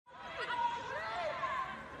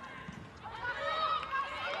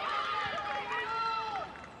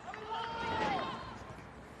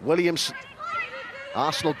Williams.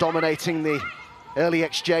 Arsenal dominating the early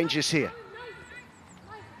exchanges here.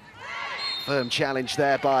 Firm challenge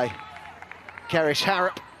there by Keris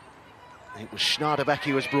Harrop. It was Schneiderbeck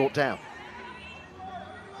who was brought down.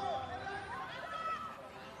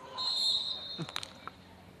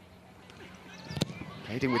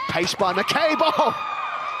 Leading with pace by McCabe. Oh,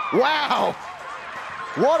 wow!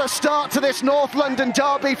 What a start to this North London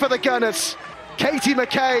derby for the Gunners. Katie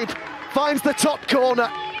McCabe finds the top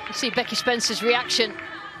corner. You see Becky Spencer's reaction.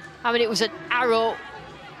 I mean, it was an arrow.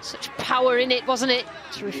 Such power in it, wasn't it?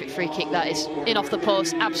 Terrific free kick that is. In off the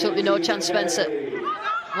post, absolutely no chance, Spencer.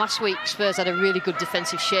 Last week, Spurs had a really good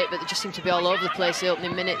defensive shape, but they just seemed to be all over the place the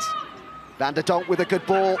opening minutes. Van der Donk with a good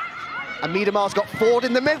ball. And Miedema's got Ford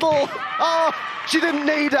in the middle. Oh, she didn't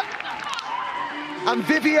need it. And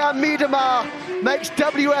Vivianne Miedema makes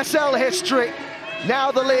WSL history.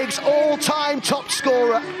 Now the league's all-time top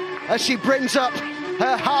scorer as she brings up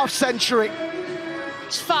her half-century.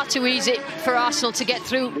 It's far too easy for Arsenal to get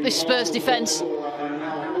through this Spurs defence.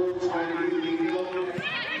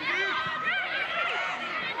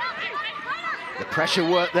 The pressure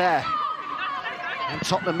work there. And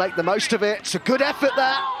Tottenham make the most of it. It's a good effort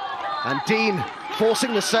there. And Dean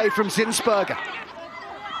forcing the save from Zinsberger.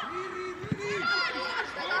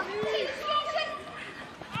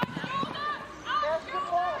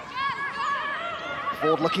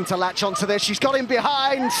 Ford looking to latch onto this. She's got him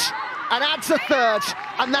behind and adds a third.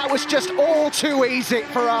 And that was just all too easy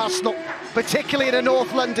for Arsenal, particularly in a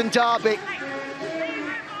North London derby.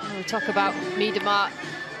 We talk about Miedema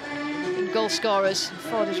in goal scorers.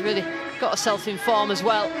 Ford has really got herself in form as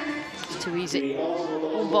well. It's too easy.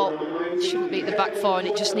 One ball shouldn't beat the back four, and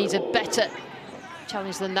it just needs a better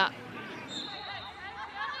challenge than that.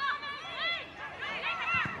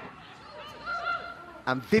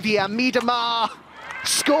 And Vivianne Miedema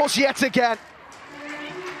scores yet again.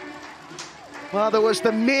 Well, there was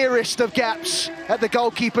the merest of gaps at the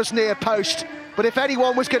goalkeeper's near post, but if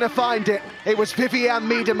anyone was going to find it, it was Vivianne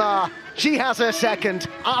Miedema. She has her second.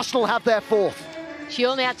 Arsenal have their fourth. She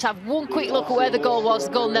only had to have one quick look at where the goal was.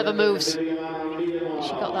 The goal never moves.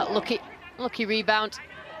 She got that lucky rebound.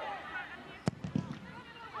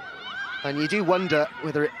 And you do wonder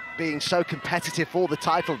whether it being so competitive for the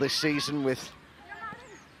title this season with,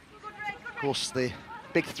 of course, the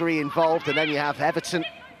big three involved, and then you have Everton,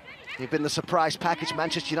 who've been the surprise package,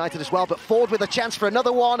 Manchester United as well, but Ford with a chance for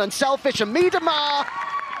another one, and selfish, and Miedema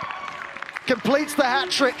completes the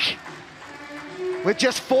hat-trick with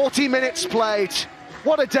just 40 minutes played.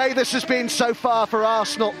 What a day this has been so far for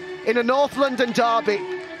Arsenal in a North London derby.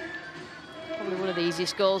 Probably one of the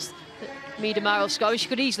easiest goals that Miedema will score. She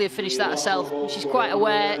could easily have finished that herself. She's quite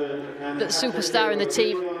aware that the superstar in the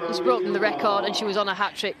team has broken the record, and she was on a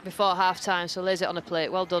hat-trick before half-time, so lays it on a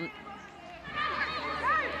plate. Well done.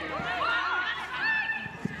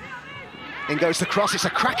 In goes the cross, it's a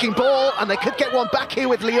cracking ball, and they could get one back here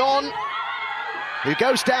with Lyon, who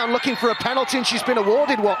goes down looking for a penalty, and she's been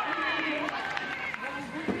awarded one.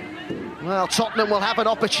 Well, Tottenham will have an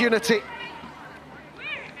opportunity.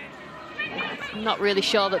 I'm not really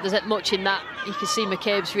sure that there's much in that. You can see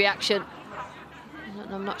McCabe's reaction.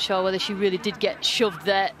 I'm not sure whether she really did get shoved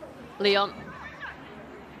there, Lyon.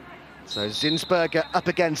 So Zinsberger up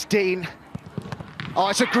against Dean. Oh,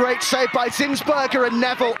 it's a great save by Zinsberger, and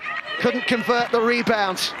Neville couldn't convert the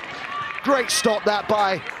rebound. Great stop that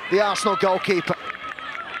by the Arsenal goalkeeper.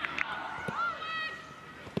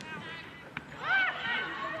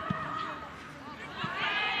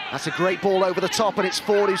 That's a great ball over the top, and it's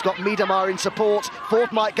Ford who's got Miedema in support.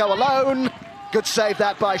 Ford might go alone. Good save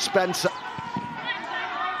that by Spencer.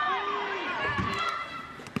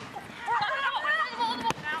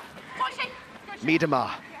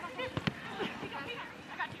 Miedema.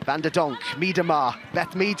 Van der Donk, Miedema.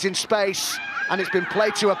 Beth Mead's in space, and it's been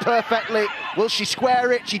played to her perfectly. Will she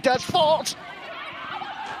square it? She does. Ford!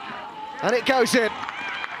 And it goes in.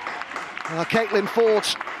 Caitlin Ford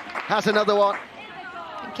has another one.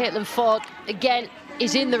 Caitlin Ford, again,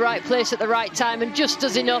 is in the right place at the right time and just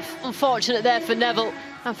does enough. Unfortunate there for Neville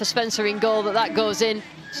and for Spencer in goal that goes in.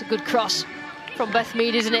 It's a good cross from Beth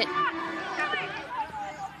Mead, isn't it?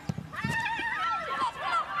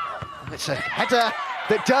 It's a header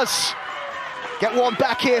that does get one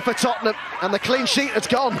back here for Tottenham, and the clean sheet has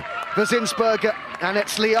gone for Zinsberger, and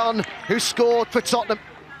it's Lyon who scored for Tottenham,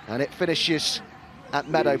 and it finishes at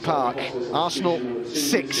Meadow Park. Arsenal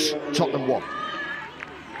 6, Tottenham 1.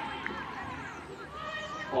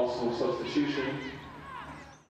 Arsenal substitution.